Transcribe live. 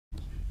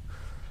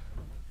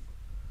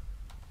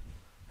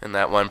And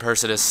that one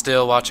person is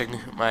still watching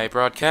my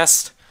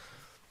broadcast.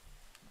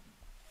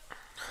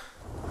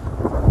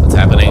 What's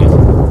happening?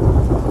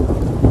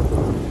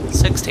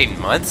 16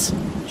 months?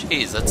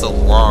 Jeez, that's a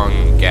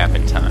long gap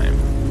in time.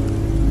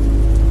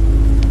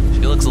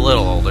 She looks a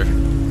little older.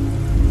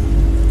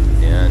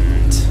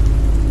 And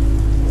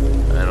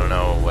I don't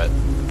know what...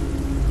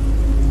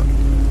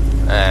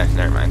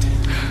 never mind.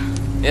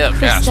 Yeah,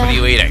 gosh, what are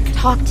you eating?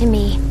 Talk to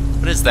me.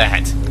 What is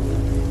that?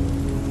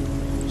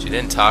 She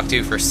didn't talk to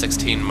you for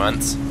 16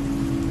 months?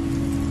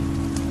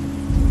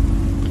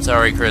 I'm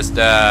sorry,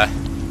 Krista.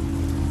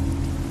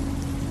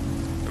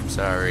 I'm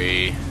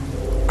sorry.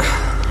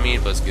 The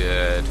meat was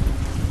good.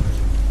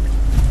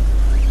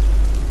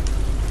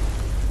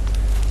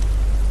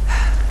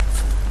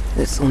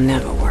 This will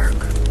never work.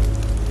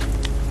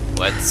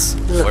 What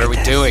are we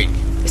doing?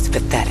 It's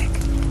pathetic.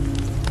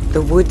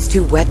 The wood's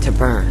too wet to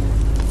burn.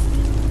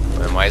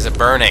 And why is it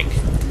burning?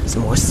 There's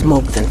more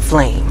smoke than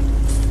flame.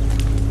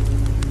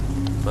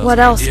 What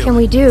else can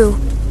we do?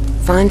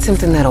 Find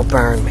something that'll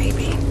burn,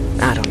 maybe.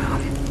 I don't know.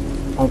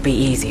 Won't be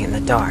easy in the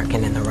dark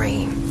and in the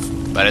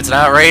rain. But it's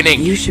not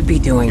raining. You should be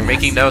doing You're this,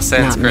 making no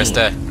sense, not me.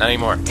 Krista. Not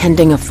anymore.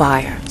 Tending a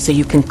fire so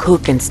you can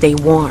cook and stay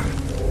warm.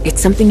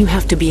 It's something you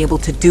have to be able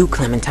to do,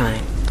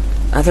 Clementine.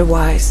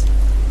 Otherwise...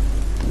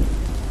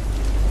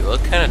 You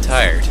look kind of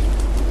tired.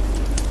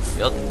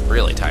 You look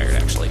really tired,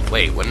 actually.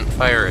 Wait, wouldn't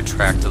fire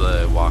attract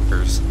the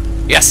walkers?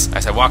 Yes, I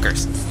said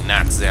walkers,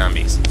 not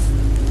zombies.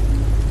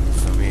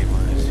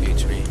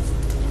 Teach me.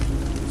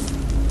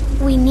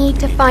 We need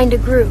to find a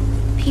group.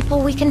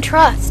 People we can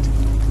trust.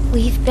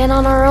 We've been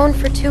on our own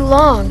for too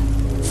long.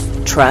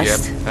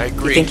 Trust? Yep, I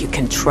agree. You think you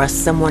can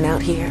trust someone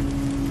out here?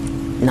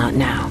 Not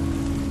now.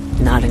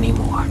 Not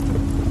anymore.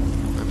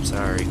 I'm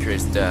sorry,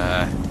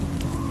 Krista.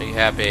 Be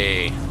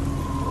happy.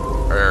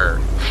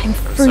 I'm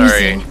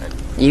sorry. freezing.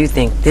 You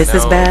think this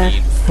is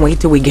bad? Wait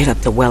till we get up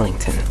to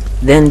Wellington.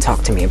 Then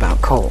talk to me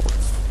about cold.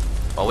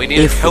 Well, we need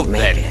If a coat we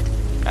make then.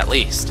 it. At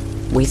least.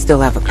 We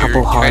still have a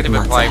couple You're hard kind of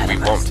months implying ahead we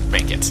of us. won't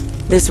make it.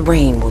 This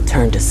rain will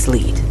turn to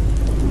sleet.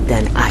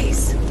 Then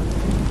ice.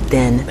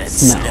 Then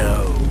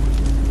snow.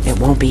 It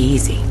won't be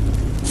easy.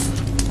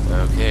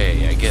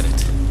 Okay, I get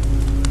it.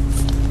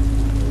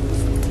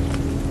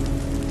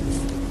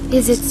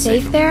 Is it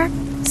safe there?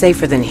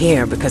 Safer than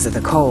here because of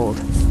the cold.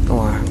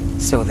 Or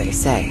so they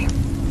say.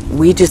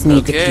 We just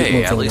need to keep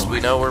moving at least north.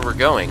 we know where we're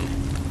going.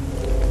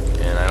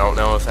 And I don't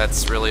know if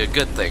that's really a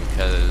good thing,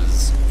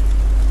 because...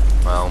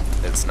 Well,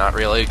 it's not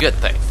really a good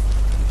thing.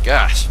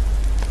 Gosh.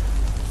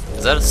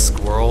 Is that a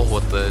squirrel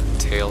with the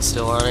tail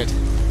still on it?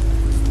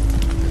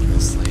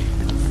 Honestly.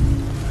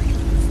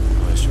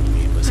 I wish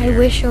Omid was here. I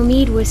wish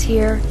Omid was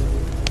here.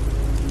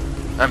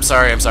 I'm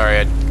sorry,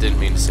 I didn't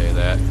mean to say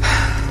that.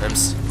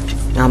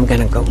 I'm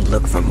gonna go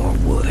look for more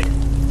wood.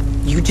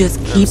 You just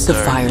keep the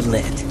sorry. fire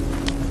lit.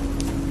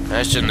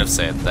 I shouldn't have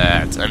said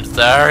that. I'm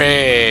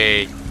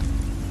sorry!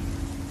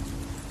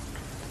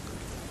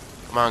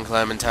 Come on,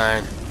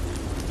 Clementine.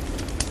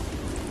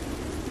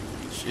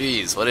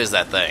 Jeez, what is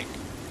that thing?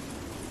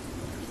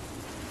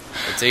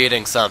 It's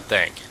eating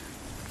something.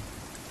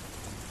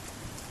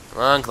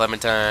 Come on,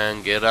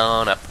 Clementine, get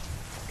on up.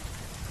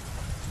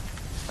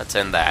 Let's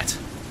end that.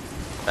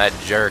 That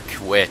jerk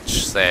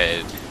witch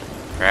said,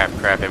 crap,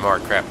 crap, and more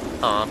crap.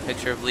 Aw,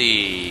 picture of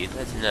Lee.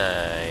 That's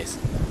nice.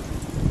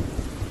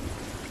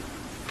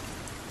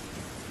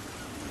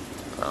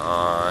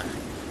 Aw.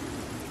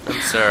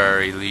 I'm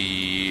sorry,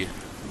 Lee.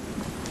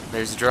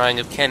 There's a drawing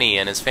of Kenny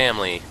and his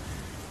family.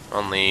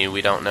 Only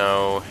we don't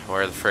know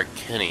where the frick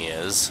Kenny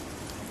is.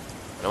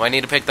 Why do I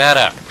need to pick that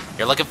up?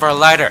 You're looking for a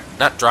lighter,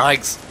 not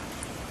drawings.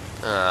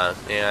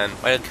 Man,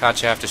 why did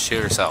Katya have to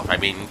shoot herself? I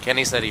mean,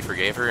 Kenny said he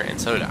forgave her,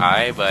 and so did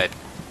I, but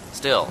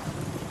still,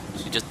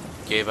 she just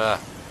gave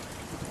up.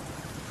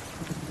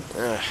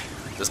 Ugh,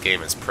 this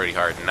game is pretty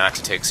hard not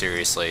to take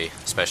seriously,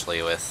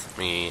 especially with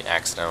me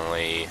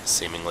accidentally,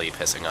 seemingly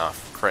pissing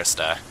off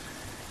Krista.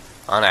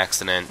 On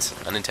accident,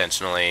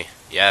 unintentionally.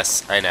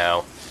 Yes, I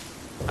know.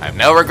 I have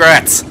no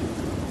regrets!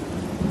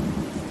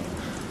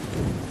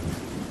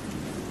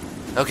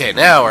 Okay,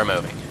 now we're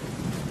moving.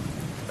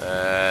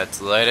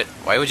 Let's light it.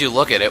 Why would you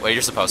look at it when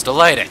you're supposed to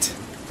light it?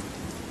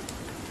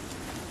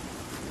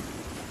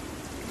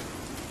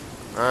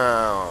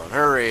 Oh,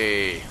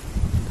 hurry.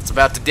 It's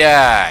about to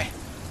die.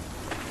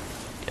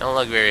 You don't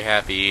look very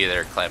happy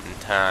either,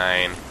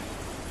 Clementine.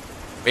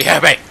 Be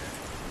happy!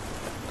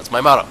 That's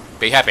my motto.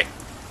 Be happy.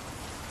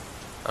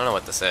 I don't know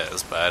what this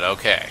is, but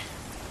okay.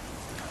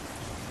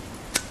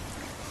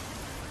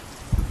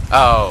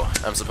 Oh,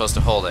 I'm supposed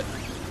to hold it.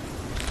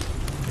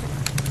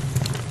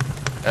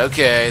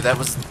 Okay, that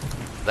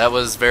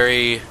was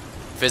very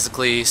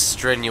physically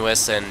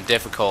strenuous and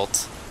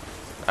difficult.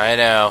 I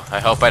know. I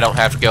hope I don't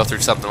have to go through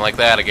something like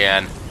that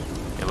again.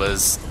 It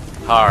was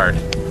hard.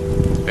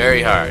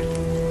 Very hard.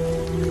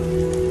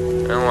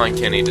 I don't want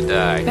Kenny to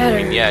die. Better.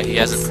 I mean, yeah, he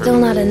hasn't... Still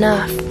not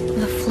enough.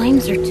 The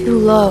flames are too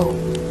low.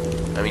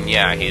 I mean,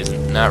 yeah, he's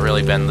not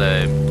really been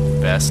the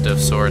best of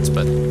sorts,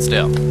 but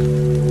still.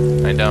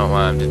 I don't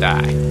want him to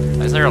die.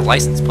 Why is there a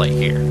license plate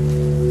here?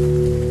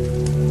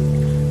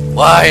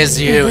 Why is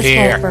you This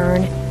here? won't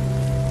burn.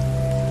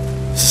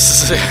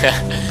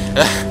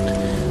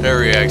 Their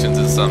reactions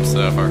to some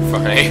stuff are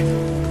funny.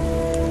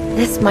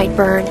 This might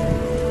burn.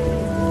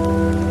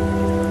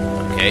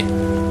 Okay.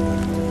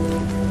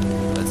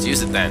 Let's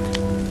use it then.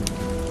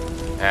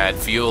 Add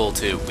fuel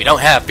to... We don't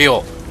have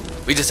fuel!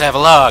 We just have a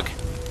log!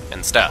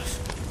 And stuff.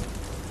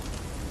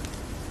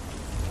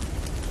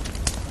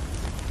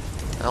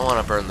 I don't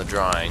want to burn the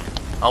drawing.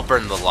 I'll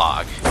burn the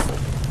log.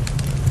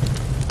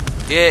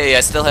 Yay, I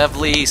still have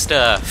Lee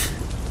stuff.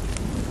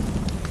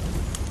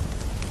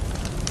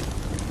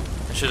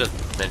 I should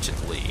have mentioned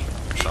Lee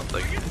or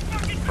something.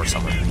 Or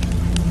something.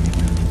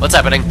 What's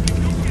happening?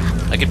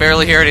 I can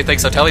barely hear anything,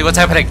 so tell me what's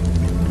happening.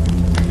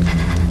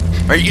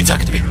 Are you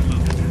talking to me?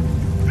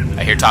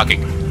 I hear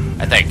talking.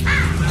 I think.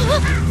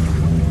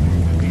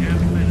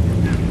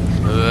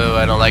 Ooh,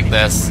 I don't like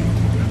this.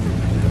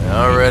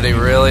 I already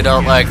really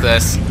don't like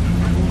this.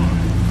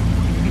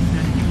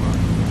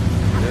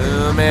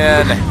 Oh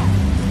man.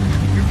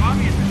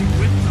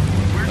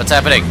 What's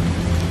happening?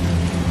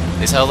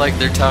 They sound like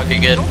they're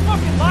talking in...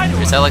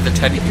 They sound like they're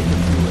telling you...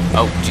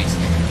 Oh, jeez.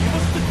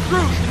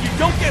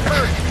 Don't get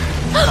hurt.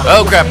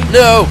 Oh crap,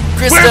 no!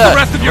 Krista! Where's the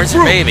rest of your Where's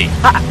your group? baby?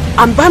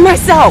 I'm by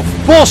myself.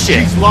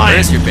 Bullshit. She's lying.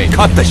 Where's your baby?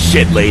 Cut the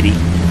shit, lady.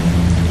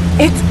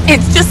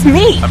 It's just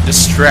me. I'm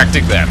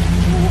distracting them.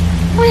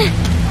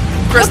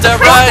 Krista,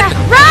 run!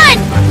 Run!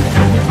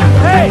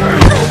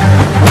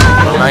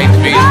 Remind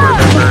me to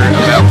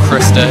remember about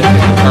Krista in the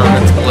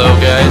comments below,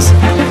 guys.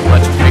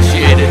 Much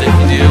appreciated if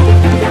you do.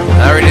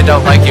 I already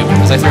don't like you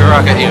because I threw a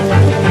rock at you.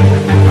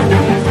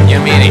 You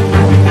meanie.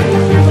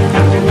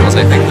 Unless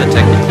I think that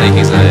technically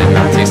he's a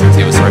Nazi since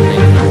he was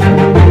threatening.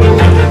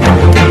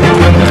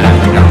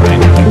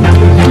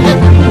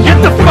 Get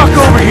the fuck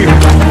over here.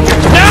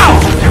 Now.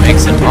 It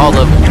makes him all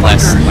the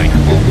less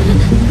likable.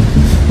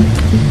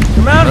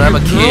 Come out But I'm a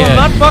girl. kid. I'm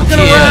not fucking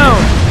Kid.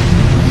 around.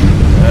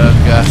 Oh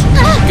gosh.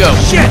 Go!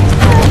 Shit.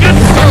 Get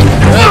the Oh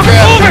fuck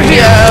crap! over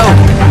here. No!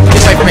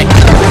 Get away from me!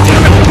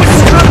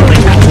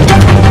 Struggling.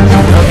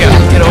 Oh god,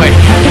 get away!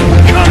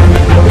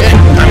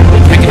 I'm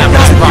picking up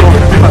this rock.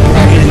 Fuck.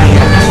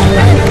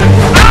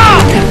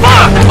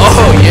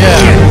 Oh yeah!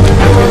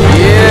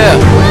 Yeah!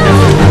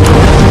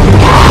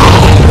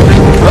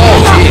 Oh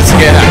jeez,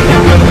 yeah!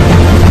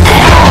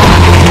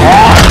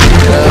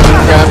 Oh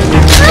crap!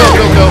 Go,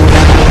 go, go!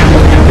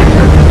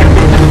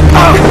 Go!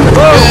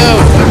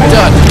 I'm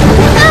done!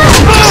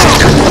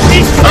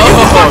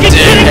 Oh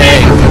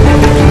dang!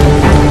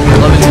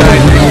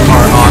 Clementine, you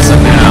are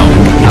awesome now.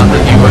 Not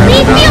that you were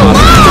ever not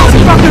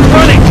awesome. Fucking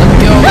running.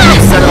 Yo,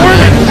 settle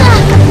in.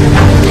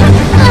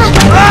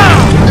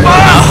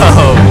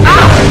 Oh!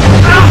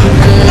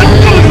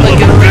 Let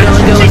go.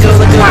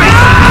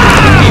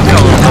 Keep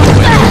going all the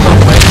way.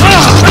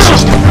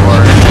 Or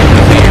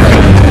here.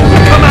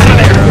 Come out of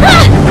there.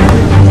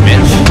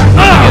 Mitch?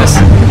 Yes.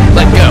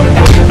 Let go.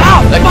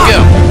 Let go.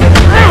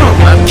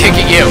 I'm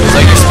kicking you, so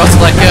you're supposed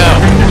to let go.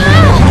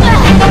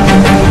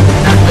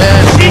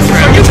 Jesus,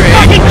 Grab are the you tray.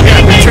 fucking Grab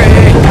kidding the me?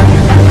 tray.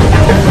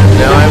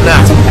 No, I'm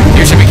not.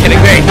 You should be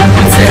kidding me.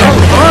 It's it.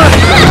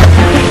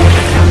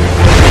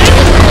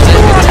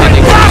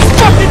 Intending to Last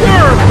fucking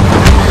nerve.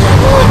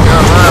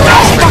 come on,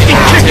 last freaking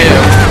Fucking too.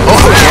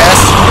 Oh, yes.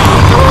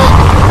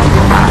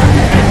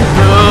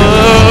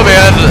 Oh,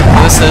 man.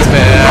 This is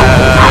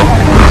bad.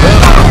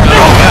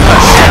 Oh,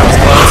 gosh. That was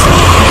close.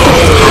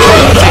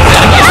 Take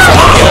that, you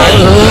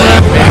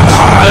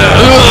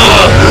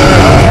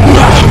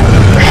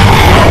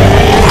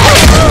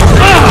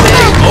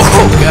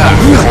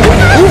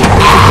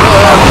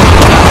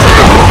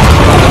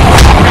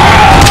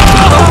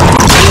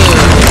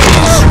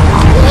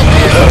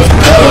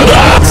oh,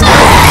 God.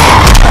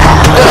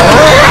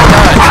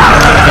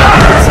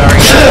 Sorry.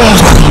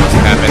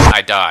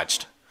 I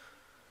dodged.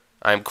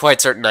 I'm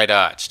quite certain I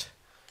dodged.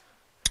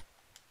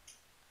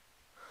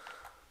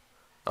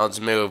 I'll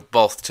just move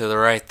both to the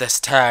right this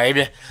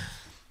time.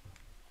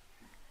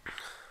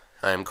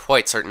 I'm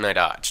quite certain I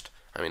dodged.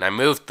 I mean, I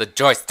moved the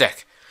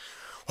joystick.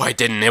 Why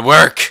didn't it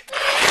work?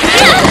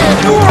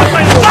 You are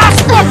my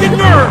last fucking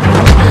nerve.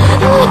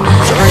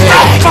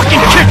 Stop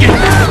fucking kicking.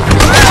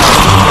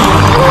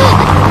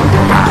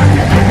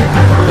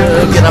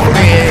 Get up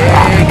me!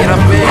 Get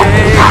up me!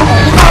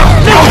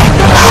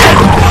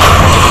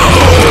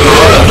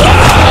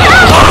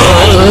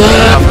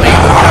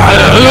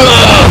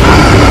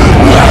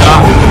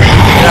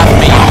 Get off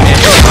me, you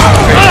bitch!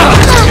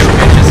 There's 2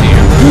 bitches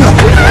here.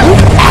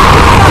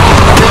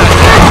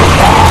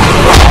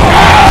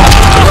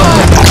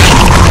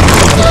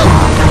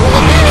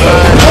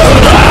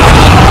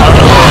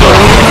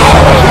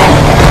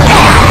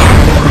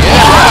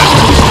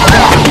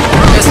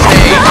 This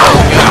thing! Oh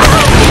god!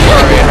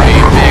 Sorry,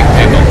 big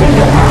pickle.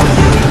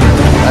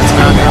 That's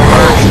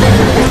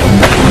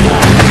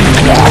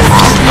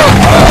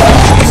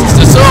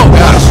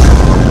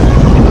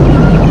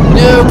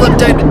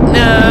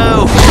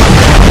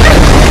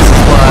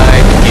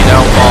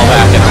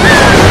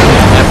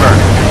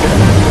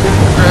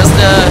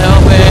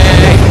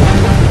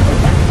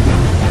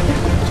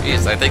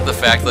Jeez, I think the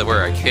fact that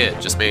we're a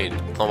kid just made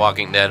The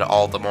Walking Dead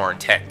all the more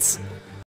intense.